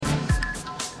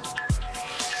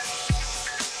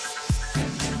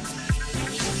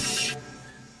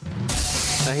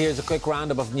Now here's a quick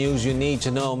roundup of news you need to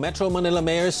know. Metro Manila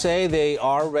mayors say they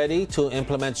are ready to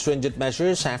implement stringent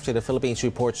measures after the Philippines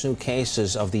reports new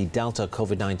cases of the Delta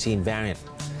COVID-19 variant.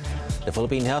 The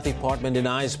Philippine Health Department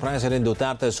denies President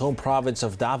Duterte's home province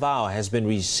of Davao has been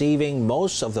receiving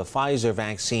most of the Pfizer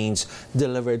vaccines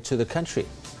delivered to the country.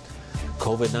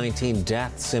 COVID-19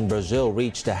 deaths in Brazil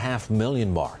reached the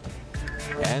 500,000 mark.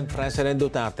 And President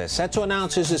Duterte set to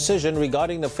announce his decision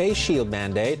regarding the face shield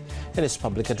mandate in his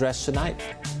public address tonight.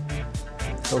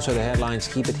 Those are the headlines.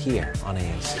 Keep it here on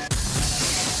ANC.